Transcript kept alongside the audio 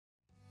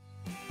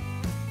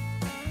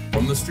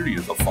From the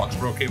studios of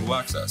Foxborough Cable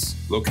Access,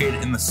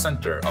 located in the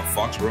center of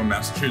Foxborough,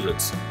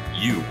 Massachusetts,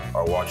 you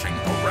are watching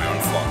Around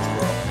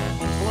Foxborough.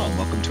 Hello, and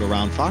welcome to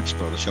Around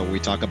Foxborough, the show where we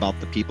talk about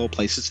the people,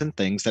 places, and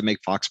things that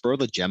make Foxborough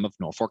the gem of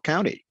Norfolk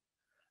County.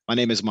 My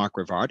name is Mark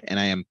Rivard, and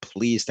I am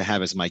pleased to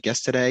have as my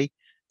guest today,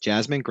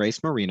 Jasmine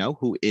Grace Marino,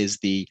 who is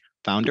the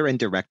founder and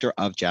director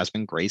of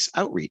Jasmine Grace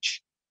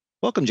Outreach.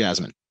 Welcome,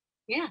 Jasmine.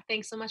 Yeah,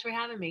 thanks so much for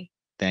having me.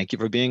 Thank you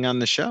for being on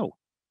the show.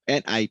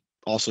 And I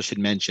also should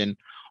mention,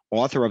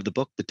 author of the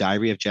book, The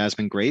Diary of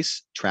Jasmine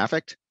Grace,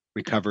 Trafficked,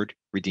 Recovered,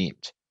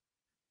 Redeemed.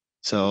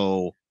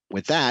 So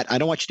with that, I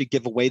don't want you to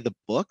give away the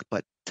book,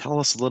 but tell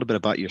us a little bit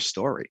about your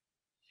story.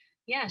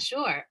 Yeah,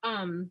 sure.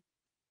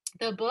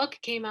 The book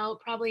came out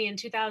probably in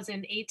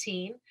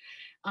 2018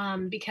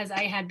 because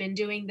I had been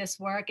doing this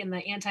work in the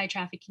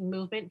anti-trafficking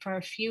movement for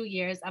a few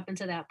years up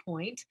until that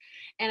point.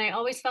 And I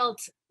always felt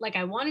like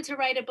I wanted to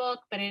write a book,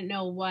 but I didn't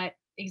know what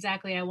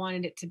exactly I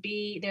wanted it to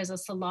be. There's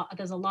a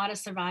lot of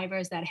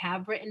survivors that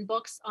have written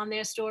books on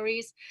their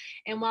stories.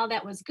 And while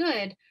that was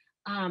good,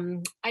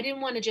 I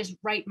didn't want to just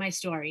write my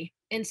story.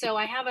 And so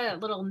I have a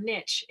little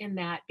niche in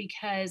that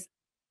because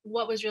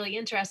what was really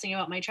interesting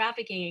about my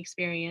trafficking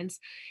experience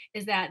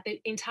is that the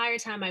entire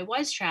time I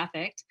was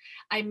trafficked,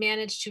 I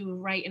managed to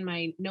write in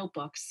my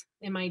notebooks,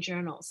 in my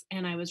journals,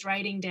 and I was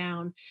writing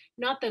down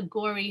not the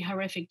gory,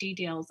 horrific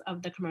details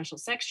of the commercial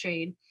sex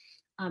trade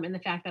and the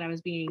fact that I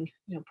was being,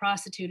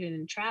 prostituted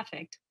and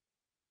trafficked,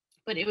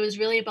 but it was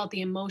really about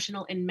the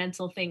emotional and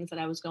mental things that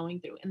I was going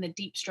through and the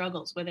deep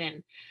struggles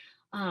within.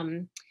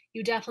 Um,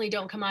 you definitely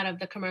don't come out of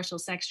the commercial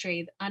sex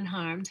trade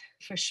unharmed,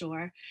 for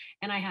sure.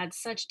 And I had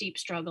such deep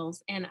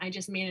struggles, and I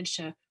just managed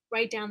to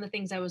write down the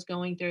things I was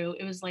going through.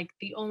 It was like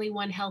the only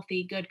one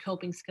healthy, good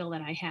coping skill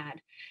that I had.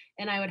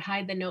 And I would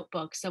hide the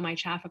notebooks so my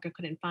trafficker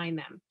couldn't find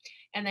them.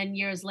 And then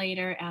years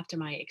later, after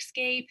my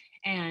escape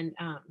and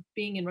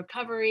being in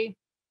recovery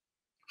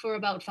for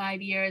about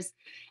 5 years,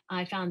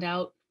 I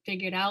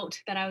figured out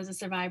that I was a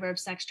survivor of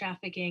sex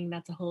trafficking.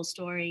 That's a whole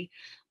story.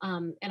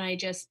 And I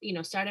just,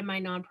 started my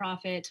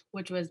nonprofit,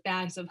 which was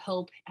Bags of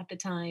Hope at the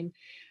time.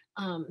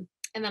 And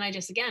then I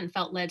just, again,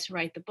 felt led to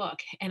write the book.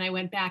 And I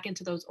went back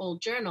into those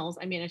old journals.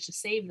 I managed to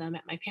save them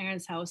at my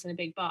parents' house in a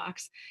big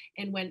box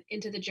and went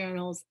into the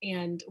journals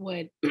and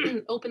would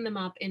open them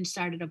up and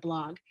started a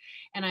blog.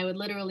 And I would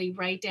literally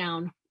write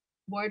down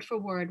word for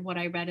word what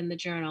I read in the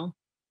journal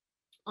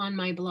on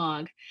my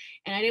blog.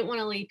 And I didn't want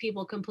to leave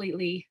people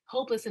completely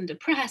hopeless and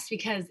depressed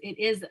because it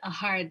is a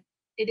hard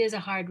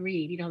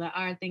read. There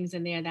are things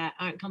in there that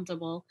aren't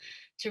comfortable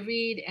to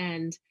read,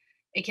 and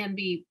it can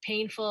be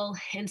painful.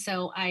 And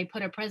so I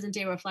put a present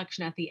day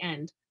reflection at the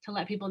end to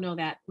let people know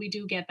that we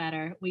do get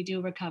better, we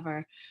do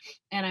recover.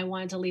 And I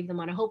wanted to leave them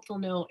on a hopeful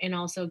note and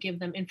also give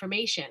them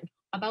information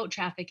about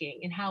trafficking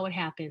and how it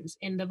happens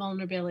and the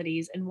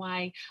vulnerabilities and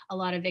why a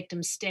lot of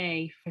victims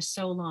stay for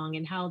so long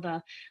and how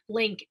the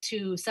link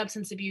to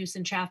substance abuse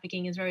and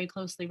trafficking is very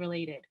closely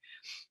related.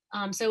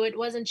 So it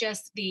wasn't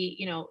just the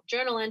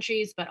journal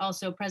entries, but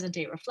also present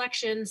day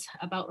reflections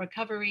about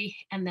recovery,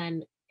 and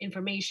then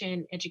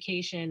information,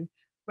 education,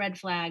 red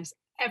flags,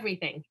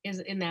 everything is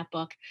in that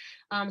book.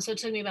 So it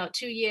took me about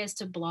 2 years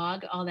to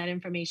blog all that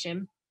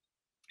information.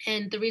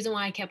 And the reason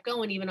why I kept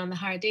going even on the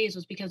hard days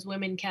was because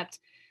women kept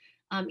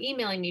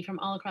emailing me from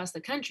all across the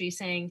country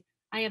saying,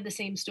 I have the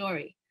same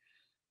story.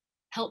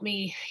 Help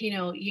me,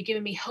 you're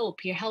giving me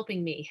hope, you're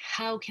helping me.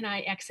 How can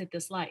I exit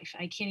this life?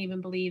 I can't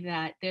even believe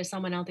that there's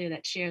someone out there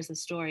that shares a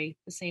story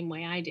the same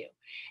way I do.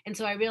 And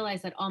so I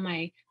realized that all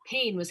my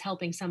pain was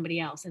helping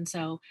somebody else. And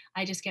so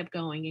I just kept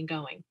going and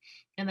going.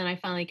 And then I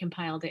finally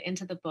compiled it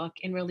into the book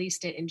and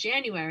released it in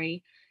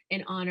January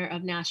in honor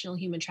of National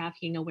Human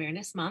Trafficking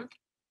Awareness Month.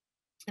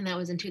 And that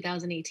was in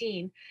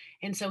 2018.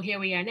 And so here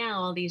we are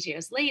now, all these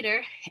years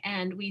later,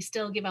 and we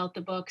still give out the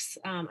books.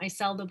 I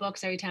sell the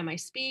books every time I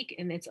speak,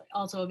 and it's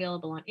also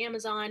available on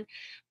Amazon.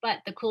 But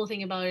the cool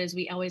thing about it is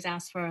we always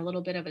ask for a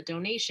little bit of a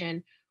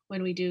donation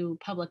when we do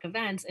public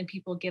events, and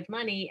people give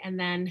money, and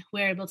then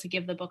we're able to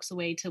give the books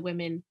away to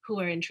women who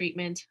are in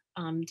treatment,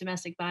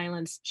 domestic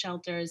violence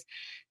shelters,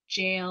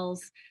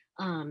 jails,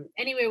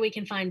 anywhere we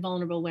can find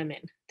vulnerable women.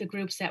 The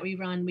groups that we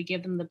run, we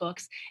give them the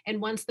books. And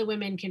once the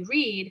women can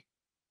read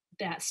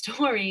that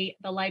story,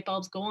 the light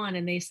bulbs go on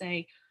and they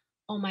say,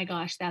 oh my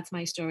gosh, that's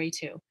my story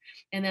too.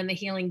 And then the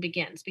healing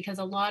begins, because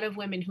a lot of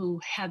women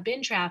who have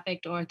been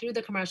trafficked or through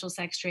the commercial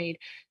sex trade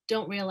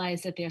don't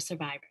realize that they're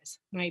survivors,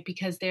 right?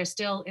 Because they're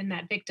still in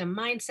that victim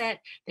mindset.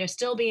 They're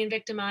still being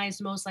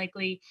victimized, most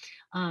likely,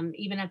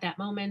 even at that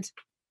moment.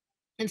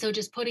 And so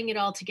just putting it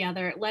all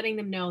together, letting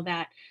them know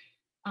that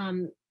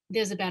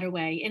there's a better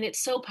way. And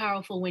it's so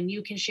powerful when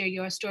you can share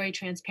your story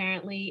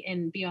transparently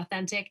and be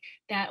authentic.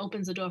 That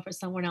opens the door for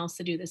someone else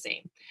to do the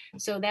same.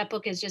 So that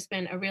book has just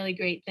been a really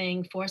great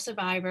thing for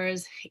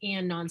survivors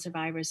and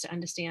non-survivors to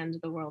understand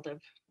the world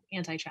of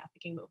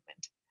anti-trafficking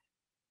movement.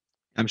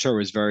 I'm sure it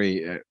was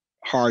very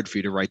hard for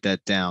you to write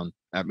that down.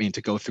 I mean,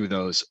 to go through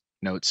those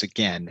notes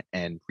again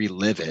and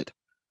relive it.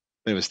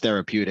 But it was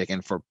therapeutic.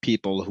 And for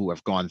people who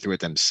have gone through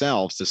it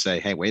themselves to say,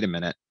 hey, wait a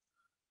minute,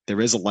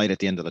 there is a light at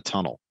the end of the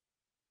tunnel.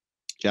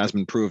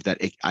 Jasmine proved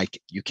that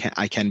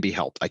I can be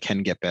helped. I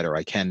can get better.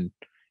 I can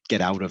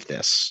get out of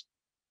this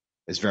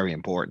is very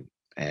important.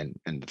 And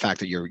the fact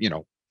that you're,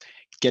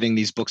 getting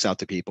these books out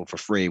to people for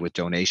free with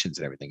donations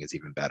and everything is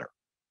even better.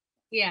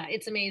 Yeah,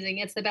 it's amazing.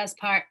 It's the best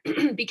part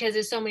because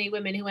there's so many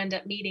women who end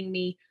up meeting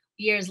me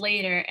years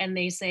later and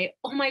they say,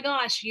 "Oh my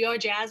gosh, you're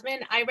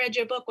Jasmine. I read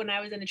your book when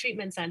I was in a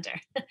treatment center."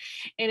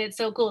 And it's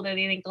so cool that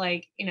they think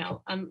like,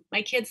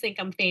 my kids think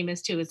I'm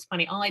famous too. It's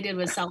funny. All I did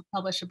was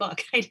self-publish a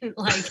book. I didn't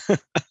like,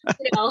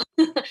 you know,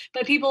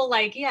 but people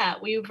like, yeah,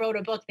 we wrote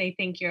a book. They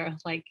think you're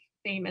like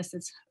famous.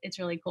 It's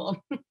really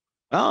cool.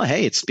 Oh,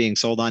 hey, it's being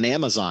sold on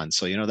Amazon,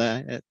 so you know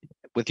that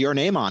with your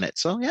name on it.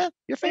 So yeah,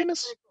 you're It's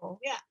famous. really cool.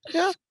 Yeah,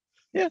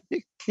 Yeah, yeah,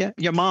 yeah.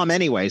 Your mom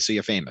anyway, so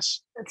you're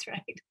famous. that's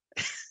right.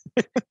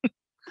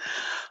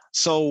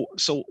 So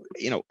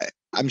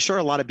I'm sure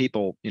a lot of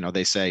people,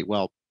 they say,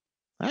 well,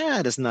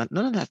 there's not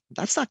none of that.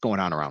 That's not going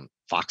on around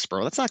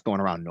Foxborough. That's not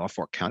going around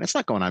Norfolk County. It's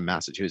not going on in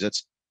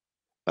Massachusetts.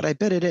 But I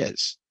bet it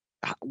is.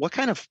 What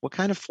kind of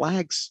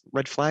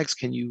red flags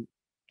can you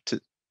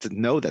to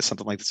know that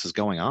something like this is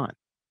going on?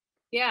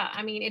 Yeah,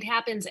 I mean, it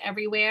happens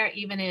everywhere,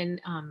 even in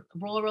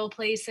rural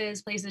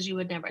places you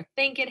would never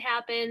think it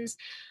happens.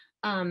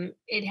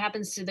 It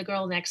happens to the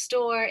girl next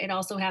door. It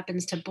also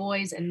happens to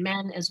boys and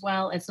men as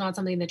well. It's not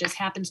something that just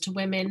happens to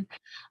women.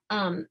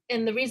 And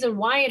the reason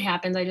why it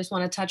happens, I just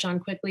want to touch on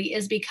quickly,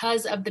 is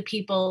because of the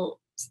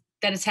people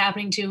that it's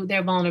happening to,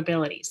 their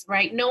vulnerabilities,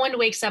 right? No one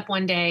wakes up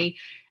one day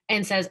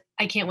and says,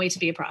 I can't wait to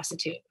be a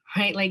prostitute,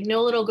 right? Like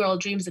no little girl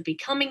dreams of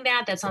becoming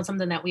that. That's not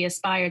something that we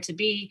aspire to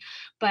be.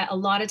 But a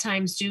lot of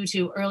times, due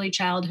to early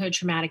childhood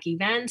traumatic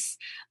events,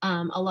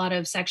 a lot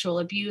of sexual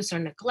abuse or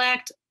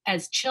neglect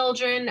as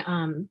children,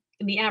 and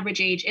the average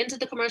age into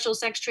the commercial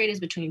sex trade is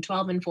between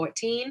 12 and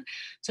 14.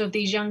 So if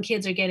these young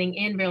kids are getting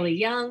in really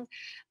young,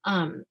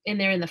 and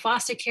they're in the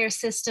foster care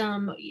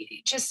system,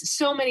 just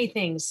so many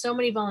things, so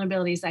many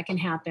vulnerabilities that can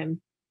happen,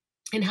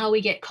 and how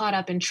we get caught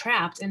up and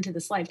trapped into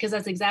this life, because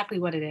that's exactly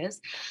what it is.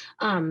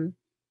 Um,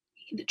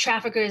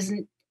 Traffickers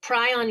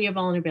pry on your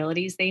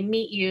vulnerabilities. They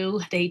meet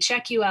you, they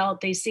check you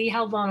out, they see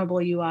how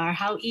vulnerable you are,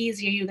 how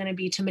easy are you going to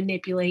be to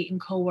manipulate and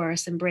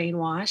coerce and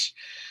brainwash.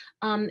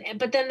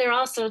 But then there are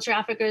also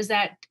traffickers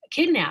that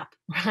kidnap,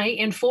 right,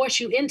 and force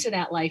you into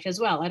that life as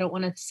well. I don't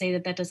want to say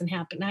that that doesn't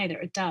happen either.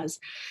 It does.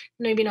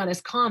 Maybe not as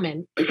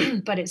common,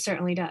 but it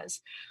certainly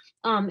does.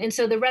 And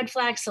so the red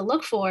flags to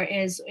look for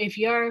is if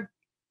you're,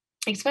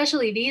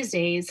 especially these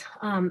days,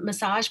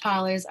 massage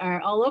parlors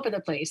are all over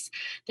the place.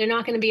 They're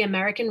not going to be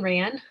American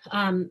ran.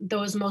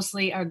 Those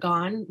mostly are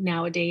gone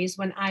nowadays.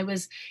 When I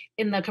was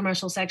in the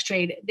commercial sex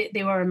trade,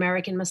 they were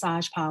American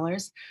massage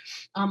parlors,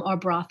 or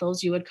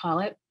brothels, you would call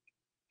it.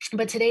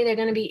 But today they're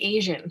going to be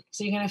Asian.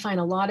 So you're going to find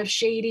a lot of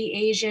shady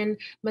Asian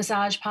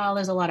massage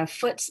parlors, a lot of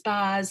foot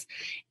spas.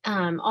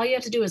 All you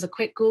have to do is a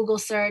quick Google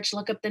search,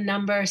 look up the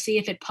number, see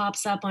if it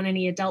pops up on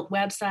any adult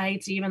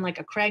websites, even like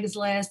a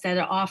Craigslist that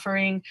are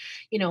offering,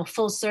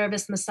 full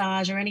service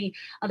massage, or any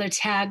other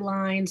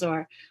taglines,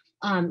 or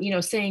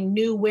saying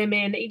new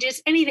women,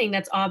 just anything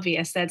that's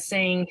obvious that's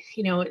saying,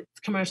 it's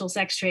commercial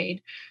sex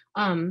trade.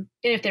 And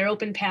if they're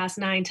open past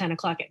 9, 10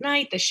 o'clock at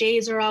night, the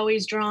shades are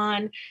always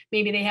drawn.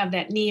 Maybe they have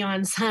that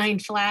neon sign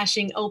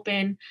flashing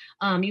open.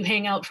 You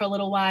hang out for a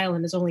little while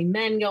and there's only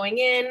men going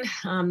in,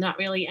 not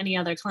really any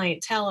other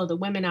clientele, or the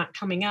women aren't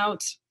coming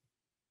out.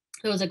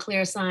 Those are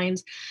clear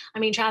signs. I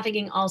mean,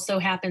 trafficking also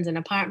happens in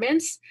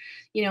apartments.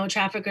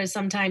 Traffickers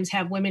sometimes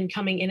have women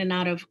coming in and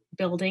out of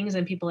buildings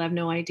and people have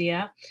no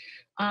idea.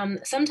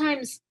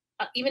 Sometimes,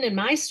 even in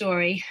my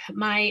story,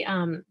 my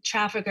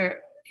trafficker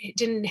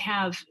didn't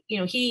have,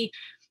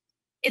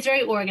 it's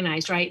very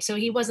organized, right? So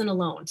he wasn't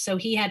alone. So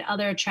he had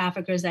other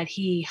traffickers that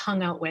he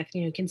hung out with,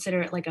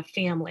 consider it like a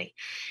family.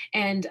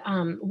 And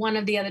one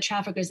of the other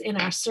traffickers in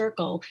our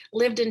circle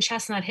lived in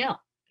Chestnut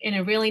Hill, in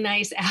a really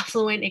nice,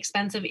 affluent,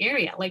 expensive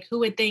area. Like, who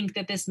would think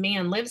that this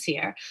man lives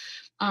here,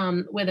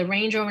 with a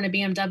Range Rover and a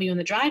BMW in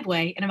the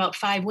driveway, and about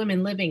 5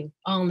 women living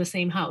all in the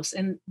same house?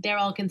 And they're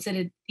all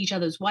considered each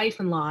other's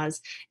wife-in-laws.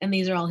 And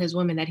these are all his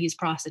women that he's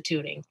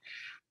prostituting.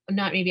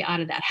 Not maybe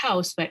out of that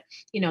house, but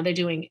they're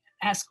doing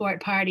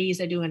escort parties,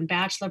 they're doing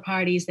bachelor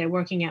parties, they're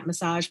working at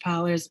massage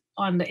parlors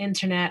on the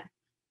internet.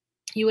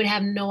 You would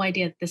have no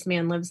idea that this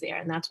man lives there,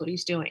 and that's what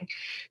he's doing.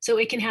 So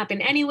it can happen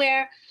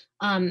anywhere.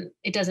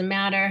 It doesn't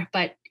matter.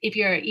 But if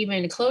you're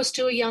even close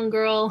to a young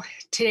girl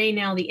today,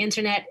 now the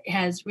internet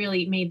has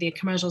really made the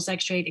commercial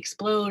sex trade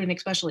explode, and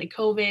especially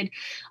COVID,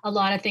 a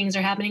lot of things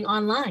are happening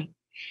online.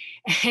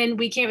 And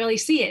we can't really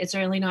see it. It's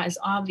really not as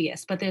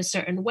obvious, but there's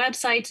certain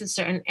websites and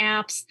certain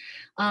apps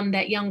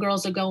that young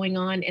girls are going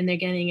on, and they're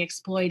getting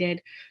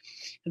exploited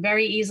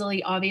very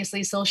easily.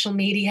 Obviously, social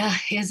media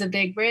is a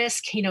big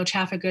risk.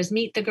 Traffickers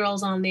meet the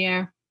girls on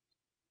there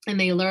and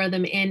they lure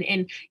them in.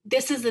 And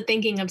this is the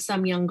thinking of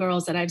some young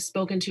girls that I've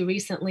spoken to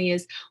recently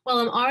is, well,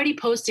 I'm already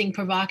posting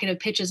provocative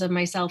pictures of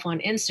myself on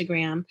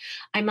Instagram.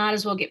 I might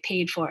as well get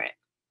paid for it.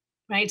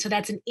 right? So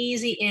that's an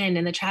easy in,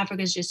 and the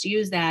traffickers just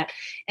use that.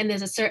 And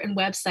there's a certain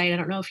website, I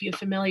don't know if you're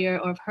familiar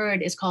or have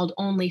heard, is called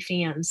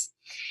OnlyFans.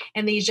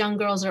 And these young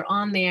girls are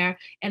on there,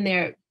 and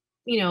they're,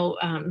 you know,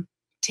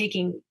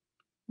 taking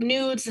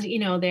nudes,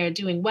 they're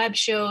doing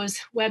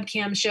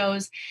webcam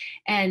shows,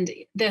 and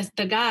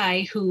the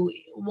guy who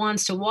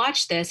wants to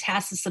watch this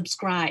has to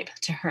subscribe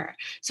to her,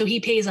 so he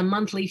pays a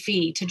monthly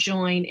fee to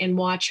join and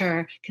watch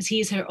her because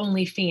he's her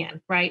only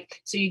fan, right?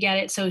 So you get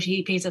it. So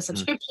he pays a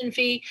subscription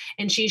fee,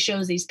 and she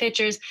shows these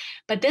pictures.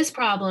 But this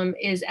problem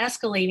is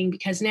escalating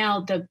because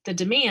now the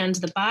demand,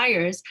 the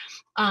buyers,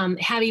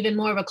 have even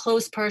more of a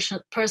close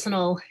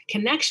personal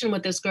connection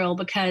with this girl,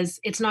 because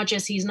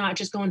he's not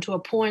just going to a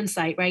porn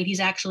site, right? He's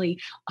actually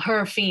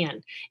her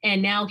fan.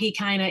 And now he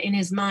kind of in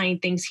his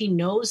mind thinks he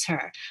knows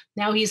her.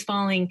 Now he's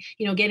falling,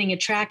 getting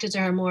attracted to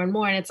her more and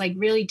more. And it's like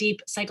really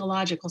deep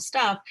psychological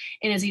stuff,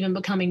 and is even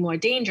becoming more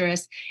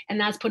dangerous. And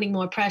that's putting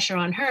more pressure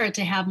on her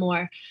to have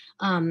more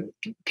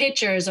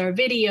pictures or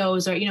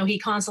videos, or, he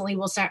constantly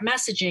will start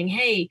messaging,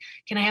 hey,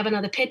 can I have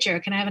another picture?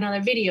 Can I have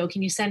another video?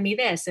 Can you send me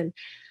this? And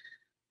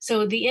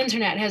so the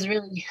internet has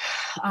really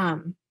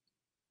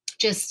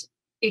just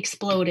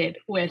exploded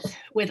with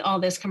all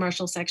this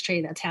commercial sex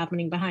trade that's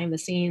happening behind the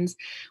scenes.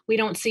 We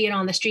don't see it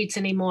on the streets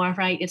anymore,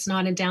 right? It's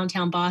not in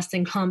downtown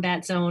Boston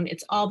combat zone.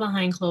 It's all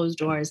behind closed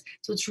doors.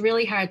 So it's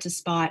really hard to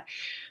spot.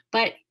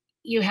 But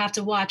you have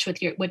to watch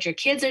what your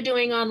kids are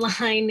doing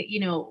online,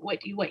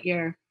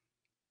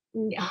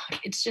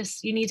 it's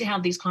just, you need to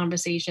have these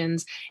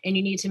conversations, and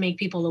you need to make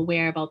people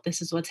aware about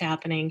this is what's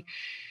happening.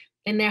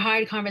 And they're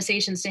hard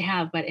conversations to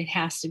have, but it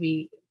has to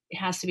be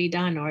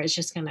done, or it's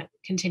just going to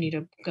continue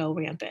to go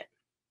rampant.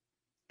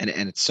 And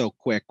it's so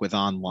quick with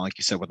online, like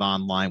you said, with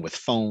online, with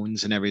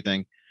phones and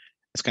everything.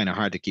 It's kind of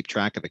hard to keep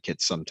track of the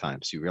kids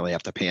sometimes. You really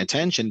have to pay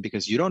attention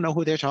because you don't know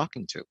who they're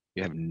talking to.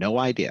 You have no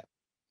idea.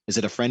 Is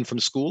it a friend from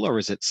school, or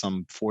is it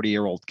some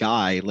 40-year-old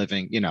guy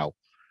living,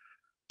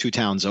 2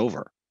 towns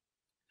over?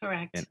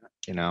 Correct. And,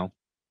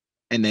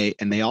 and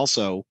they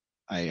also,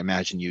 I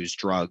imagine, use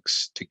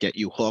drugs to get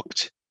you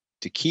hooked,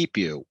 to keep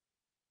you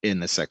in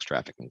the sex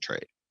trafficking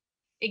trade.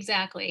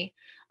 Exactly.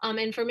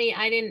 And for me,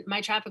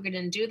 my trafficker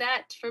didn't do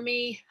that for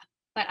me,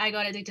 but I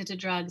got addicted to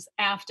drugs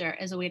after,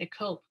 as a way to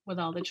cope with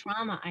all the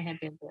trauma I had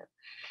been through.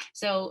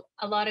 So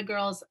a lot of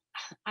girls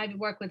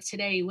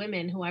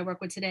women who I work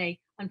with today,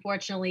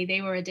 unfortunately,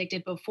 they were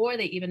addicted before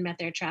they even met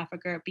their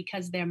trafficker,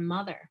 because their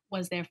mother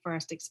was their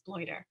first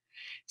exploiter.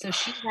 So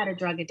she had a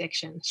drug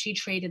addiction. She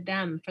traded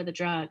them for the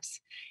drugs.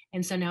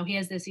 And so now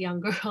here's this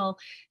young girl.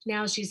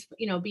 Now she's,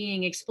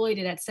 being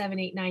exploited at 7,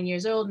 8, 9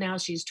 years old. Now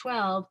she's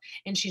 12,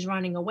 and she's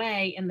running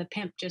away, and the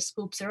pimp just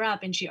scoops her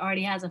up, and she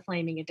already has a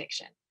flaming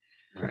addiction.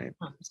 Right.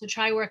 So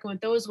try working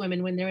with those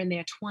women when they're in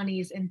their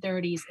 20s and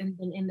 30s and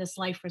been in this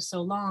life for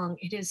so long.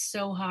 It is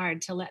so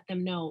hard to let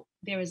them know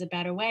there is a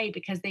better way,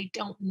 because they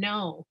don't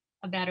know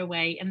a better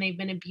way, and they've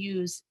been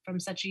abused from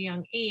such a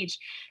young age.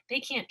 They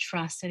can't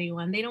trust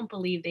anyone. They don't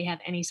believe they have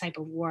any type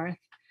of worth.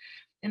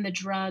 And the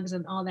drugs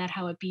and all that,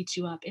 how it beats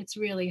you up. It's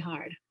really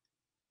hard.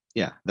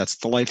 Yeah, that's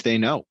the life they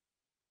know.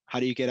 How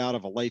do you get out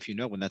of a life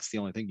when that's the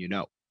only thing you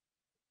know?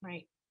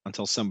 Right.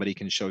 Until somebody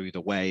can show you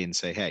the way and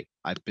say, hey,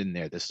 I've been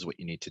there. This is what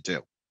you need to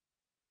do.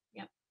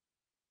 Yep.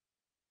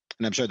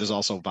 And I'm sure there's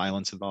also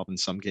violence involved in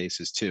some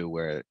cases too,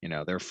 where,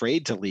 they're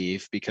afraid to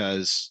leave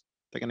because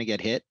they're going to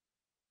get hit,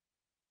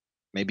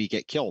 maybe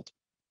get killed.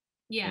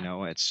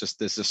 Yeah. It's just,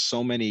 there's just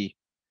so many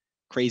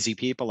crazy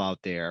people out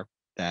there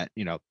that,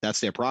 that's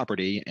their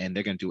property, and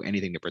they're going to do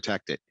anything to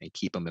protect it and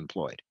keep them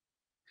employed.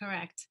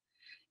 Correct.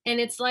 And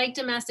it's like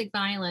domestic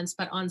violence,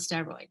 but on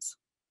steroids,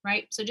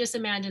 right? So just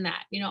imagine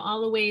that,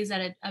 all the ways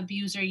that an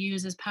abuser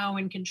uses power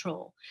and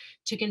control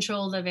to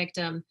control the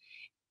victim.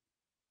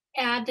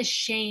 Add the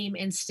shame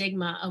and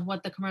stigma of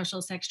what the commercial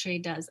sex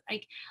trade does.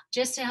 Like,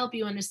 just to help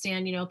you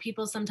understand,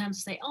 people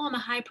sometimes say, oh, I'm a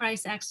high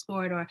price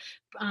escort, or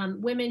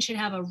women should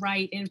have a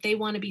right. And if they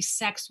want to be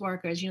sex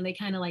workers, they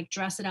kind of like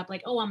dress it up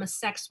like, oh, I'm a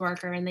sex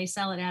worker, and they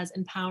sell it as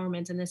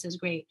empowerment. And this is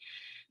great.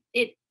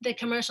 The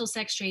commercial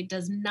sex trade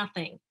does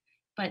nothing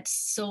but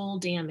soul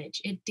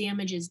damage. It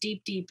damages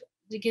deep, deep,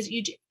 because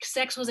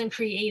sex wasn't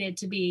created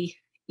to be,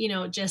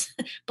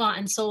 just bought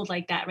and sold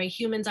like that, right?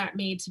 Humans aren't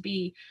made to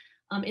be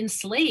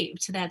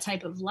enslaved to that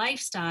type of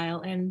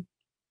lifestyle, and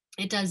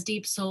it does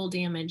deep soul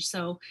damage.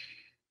 So,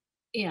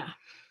 yeah,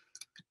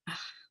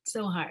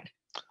 so hard.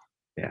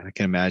 Yeah, I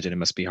can imagine it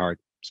must be hard,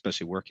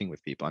 especially working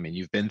with people. I mean,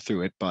 you've been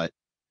through it, but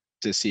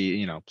to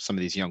see, some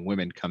of these young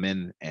women come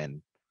in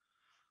and,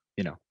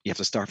 you have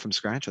to start from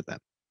scratch with them,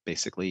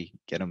 basically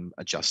get them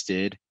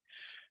adjusted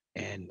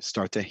and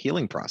start the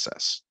healing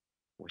process,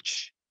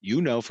 which,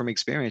 from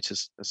experience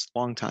is a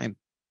long time.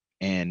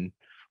 And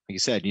like you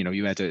said,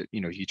 you had to,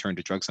 you turn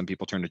to drugs. Some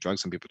people turn to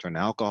drugs, some people turn to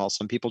alcohol.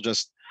 Some people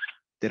just,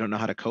 they don't know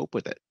how to cope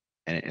with it.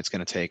 And it's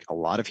going to take a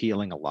lot of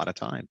healing, a lot of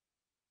time.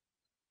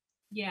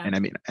 Yeah. And I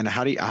mean, and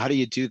how do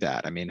you do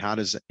that? I mean, how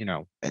does it,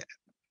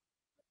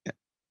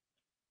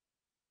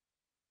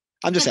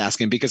 I'm just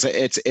asking because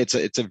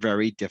it's a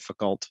very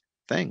difficult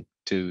thing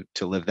to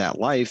live that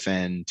life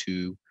and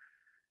to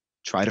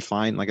try to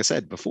find, like I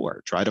said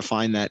before, try to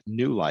find that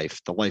new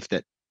life, the life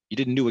that you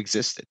didn't know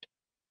existed.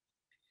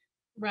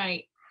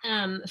 Right.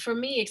 For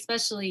me,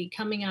 especially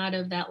coming out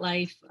of that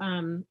life,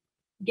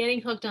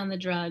 getting hooked on the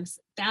drugs,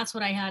 that's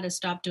what I had to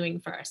stop doing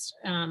first.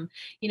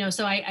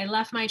 So I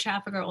left my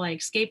trafficker, or I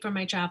escaped from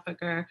my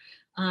trafficker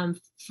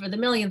for the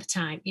millionth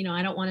time.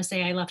 I don't want to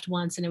say I left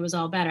once and it was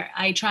all better.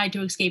 I tried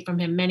to escape from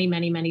him many,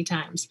 many, many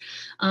times.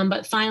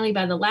 But finally,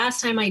 by the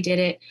last time I did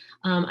it,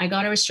 I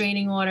got a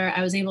restraining order.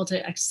 I was able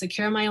to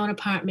secure my own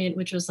apartment,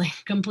 which was like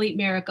a complete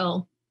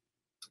miracle.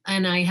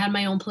 And I had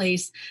my own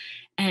place,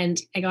 and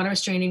I got a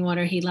restraining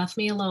order. He left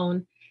me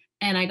alone,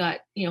 and I got,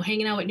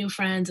 hanging out with new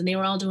friends, and they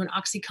were all doing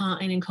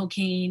Oxycontin and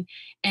cocaine.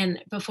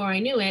 And before I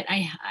knew it,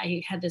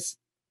 I had this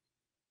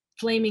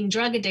flaming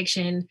drug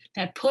addiction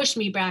that pushed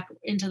me back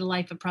into the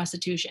life of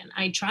prostitution.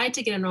 I tried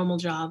to get a normal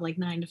job, like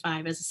 9 to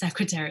 5 as a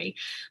secretary,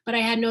 but I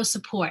had no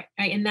support.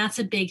 Right? And that's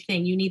a big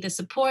thing. You need the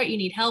support, you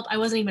need help. I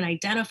wasn't even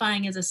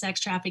identifying as a sex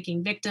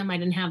trafficking victim. I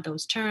didn't have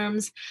those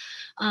terms.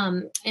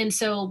 And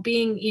so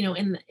being,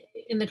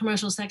 in the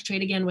commercial sex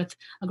trade again with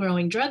a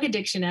growing drug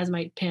addiction as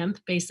my pimp,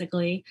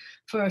 basically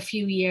for a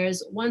few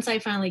years, once I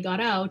finally got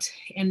out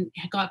and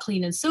got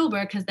clean and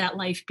sober, because that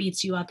life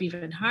beats you up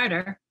even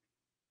harder.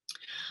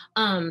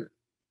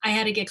 I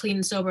had to get clean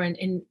and sober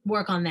and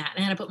work on that.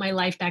 I had to put my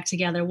life back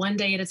together one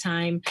day at a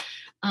time.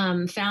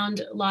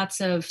 Found lots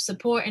of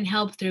support and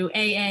help through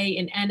AA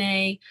and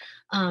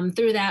NA.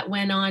 Through that,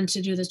 went on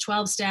to do the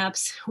 12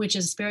 steps, which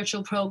is a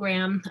spiritual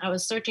program. I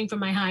was searching for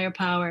my higher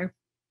power.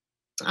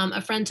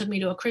 A friend took me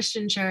to a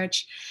Christian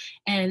church.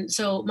 And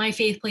so my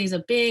faith plays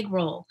a big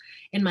role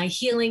in my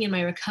healing and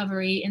my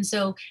recovery. And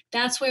so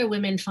that's where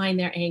women find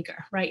their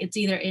anchor, right? It's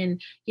either in,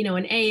 an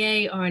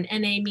AA or an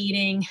NA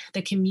meeting,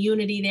 the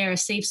community there, a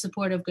safe,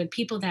 supportive, good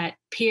people, that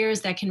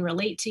peers that can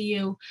relate to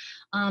you.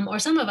 Or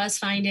some of us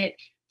find it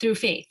through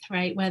faith,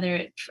 right? Whether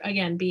it,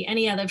 again, be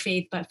any other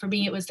faith, but for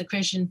me, it was the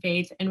Christian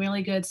faith, and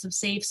really good,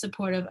 safe,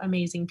 supportive,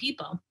 amazing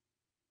people.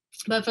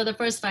 But for the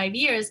first 5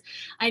 years,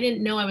 I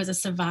didn't know I was a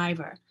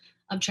survivor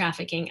of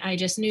trafficking. I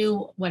just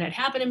knew what had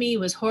happened to me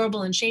was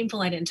horrible and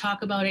shameful. I didn't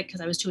talk about it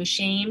because I was too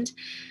ashamed.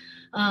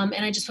 And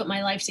I just put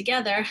my life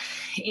together.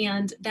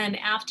 And then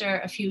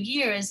after a few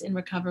years in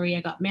recovery,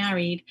 I got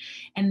married.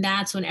 And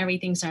that's when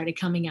everything started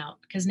coming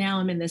out, because now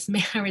I'm in this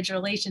marriage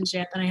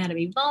relationship, and I had to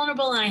be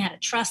vulnerable, and I had to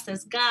trust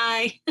this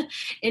guy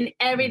and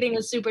everything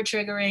was super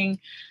triggering,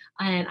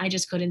 and I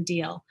just couldn't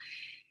deal.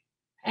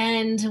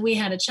 And we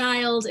had a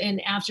child. And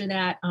after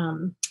that,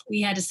 we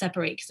had to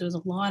separate because there was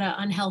a lot of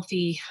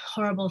unhealthy,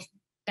 horrible,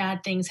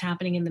 bad things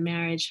happening in the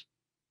marriage.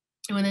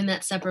 And within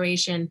that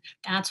separation,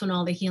 that's when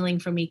all the healing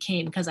for me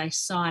came, because I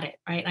sought it,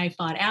 right? I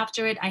fought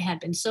after it. I had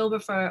been sober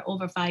for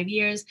over 5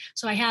 years.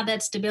 So I had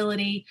that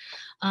stability,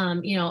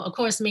 of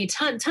course, made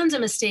tons of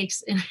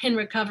mistakes in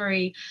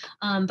recovery.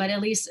 But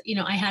at least,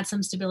 I had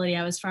some stability.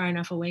 I was far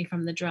enough away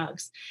from the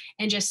drugs,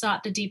 and just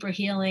sought the deeper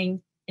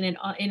healing. And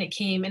it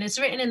came, and it's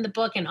written in the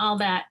book and all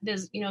that.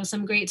 There's,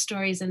 some great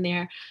stories in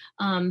there.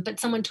 But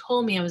someone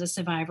told me I was a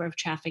survivor of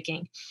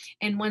trafficking.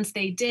 And once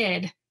they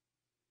did,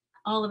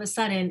 all of a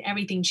sudden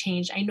everything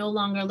changed. I no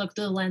longer looked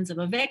through the lens of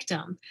a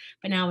victim,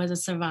 but now as a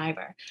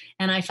survivor.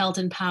 And I felt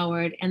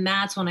empowered. And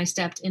that's when I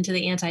stepped into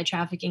the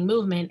anti-trafficking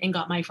movement and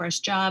got my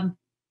first job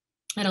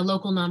at a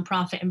local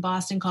nonprofit in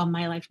Boston called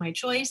My Life, My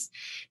Choice,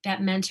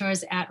 that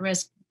mentors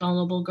at-risk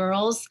vulnerable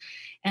girls.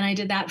 And I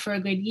did that for a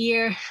good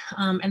year,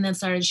 and then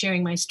started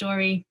sharing my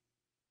story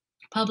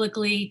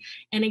publicly.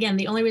 And again,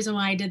 the only reason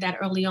why I did that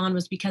early on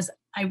was because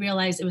I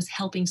realized it was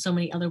helping so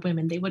many other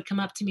women. They would come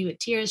up to me with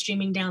tears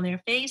streaming down their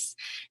face,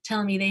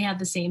 telling me they had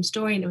the same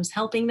story and it was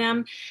helping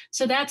them.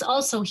 So that's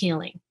also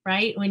healing,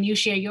 right? When you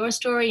share your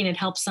story and it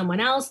helps someone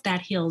else,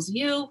 that heals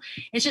you.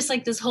 It's just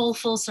like this whole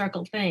full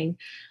circle thing.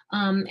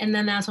 And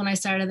then that's when I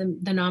started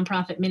the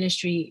nonprofit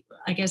ministry.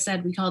 Like I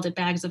said, we called it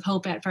Bags of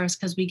Hope at first,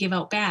 because we give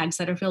out bags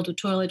that are filled with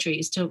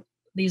toiletries to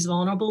these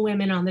vulnerable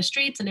women on the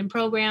streets and in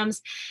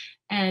programs.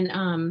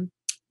 And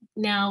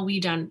now we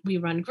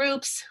run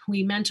groups,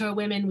 we mentor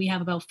women. We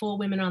have about 4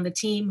 women on the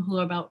team who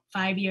are about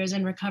 5 years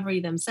in recovery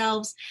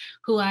themselves,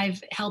 who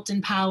I've helped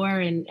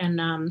empower,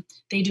 and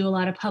they do a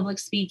lot of public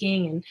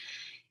speaking. And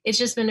it's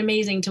just been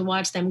amazing to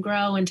watch them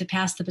grow and to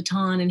pass the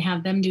baton and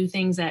have them do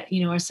things that,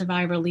 are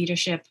survivor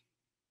leadership.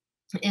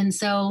 And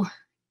so,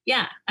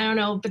 yeah, I don't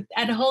know, but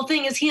the whole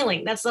thing is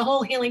healing. That's the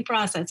whole healing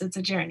process. It's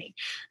a journey.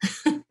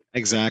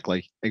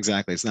 Exactly.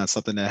 It's not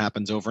something that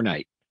happens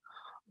overnight.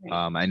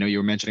 Right. I know you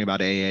were mentioning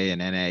about AA and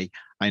NA.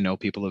 I know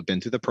people have been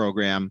through the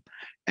program,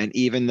 and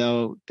even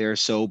though they're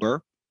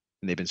sober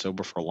and they've been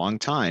sober for a long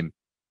time,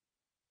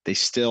 they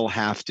still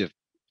have to.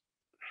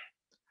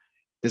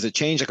 There's a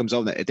change that comes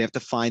over. They have to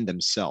find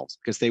themselves,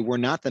 because they were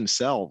not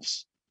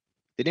themselves.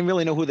 They didn't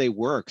really know who they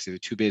were because they were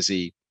too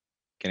busy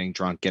getting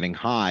drunk, getting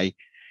high,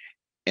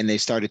 and they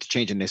started to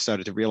change, and they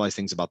started to realize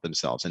things about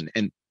themselves.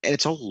 And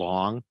it's a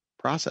long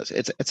process.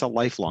 It's a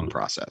lifelong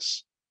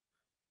process.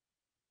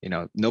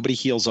 Nobody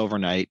heals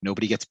overnight.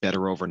 Nobody gets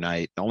better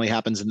overnight. It only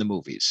happens in the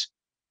movies,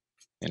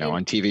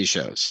 on TV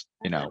shows,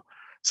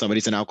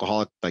 Somebody's an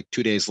alcoholic, like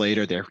 2 days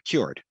later, they're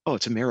cured. Oh,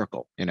 it's a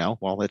miracle,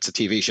 Well, it's a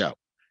TV show.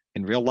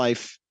 In real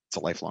life, it's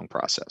a lifelong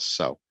process.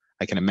 So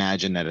I can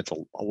imagine that it's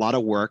a lot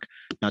of work,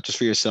 not just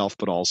for yourself,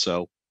 but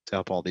also to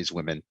help all these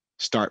women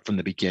start from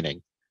the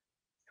beginning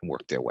and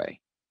work their way.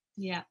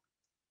 Yeah.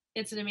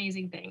 It's an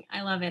amazing thing.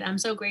 I love it. I'm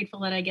so grateful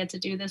that I get to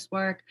do this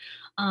work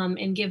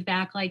and give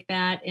back like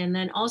that. And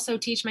then also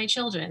teach my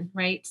children,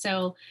 right?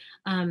 So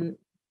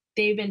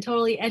they've been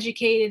totally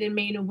educated and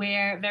made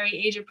aware very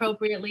age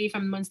appropriately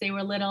from once they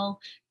were little,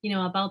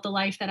 about the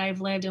life that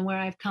I've lived and where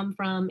I've come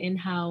from, and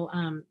how,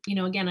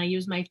 again, I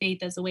use my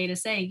faith as a way to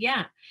say,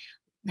 yeah,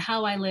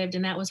 how I lived,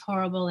 and that was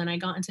horrible. And I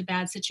got into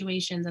bad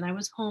situations, and I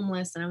was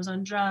homeless, and I was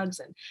on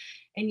drugs.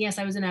 And yes,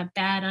 I was in a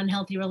bad,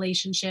 unhealthy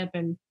relationship.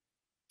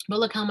 But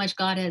look how much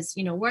God has,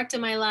 worked in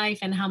my life,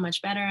 and how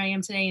much better I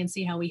am today, and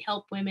see how we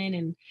help women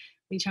and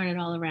we turn it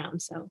all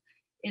around. So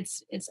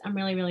I'm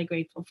really, really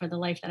grateful for the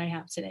life that I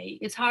have today.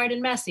 It's hard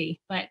and messy,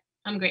 but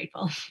I'm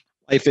grateful.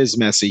 Life is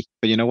messy,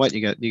 but you know what?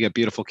 You got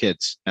beautiful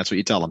kids. That's what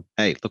you tell them.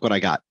 Hey, look what I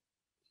got.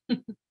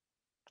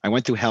 I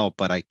went through hell,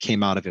 but I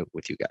came out of it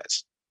with you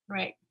guys.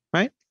 Right.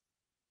 Right?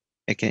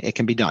 It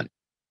can be done.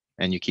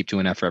 And you keep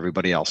doing that for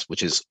everybody else,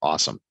 which is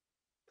awesome.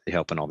 You're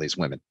helping all these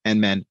women and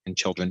men and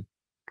children,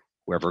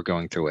 whoever are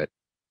going through it.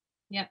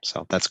 Yep.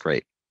 So that's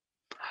great.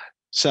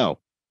 So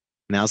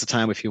now's the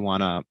time if you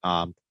want to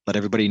let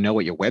everybody know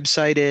what your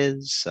website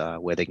is,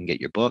 where they can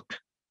get your book.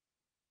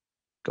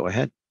 Go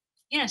ahead.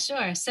 Yeah,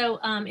 sure. So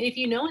if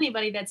you know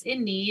anybody that's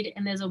in need,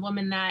 and there's a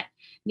woman that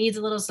needs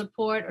a little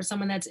support, or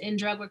someone that's in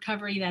drug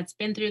recovery, that's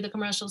been through the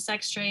commercial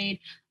sex trade,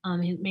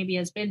 maybe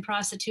has been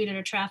prostituted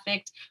or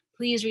trafficked,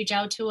 please reach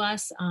out to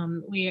us.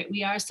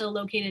 We are still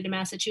located in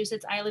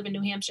Massachusetts. I live in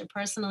New Hampshire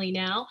personally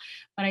now,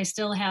 but I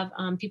still have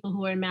people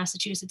who are in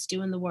Massachusetts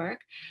doing the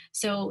work.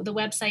 So the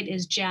website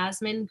is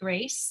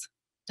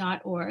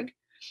jasminegrace.org.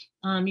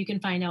 You can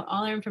find out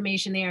all our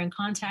information there and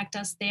contact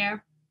us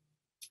there.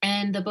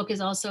 And the book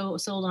is also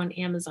sold on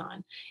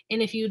Amazon.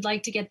 And if you'd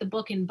like to get the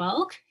book in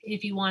bulk,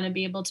 if you want to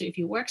be able to, if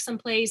you work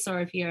someplace,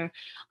 or if you're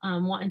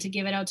wanting to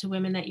give it out to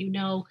women that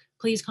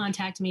please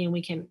contact me, and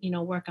we can,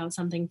 work out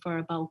something for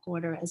a bulk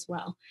order as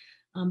well.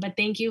 But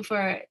thank you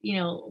for,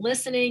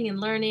 listening and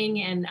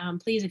learning. And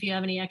please, if you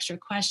have any extra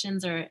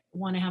questions or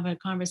want to have a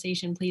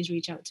conversation, please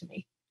reach out to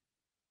me.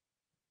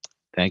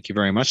 Thank you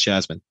very much,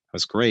 Jasmine. That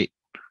was great.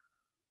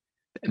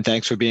 And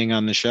thanks for being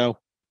on the show.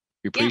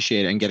 We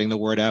appreciate it, and getting the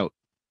word out.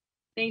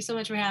 Thanks so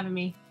much for having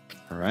me.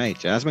 All right.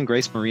 Jasmine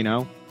Grace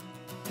Marino,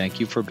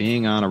 thank you for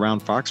being on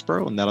Around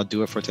Foxborough, and that'll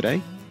do it for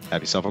today.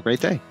 Have yourself a great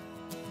day.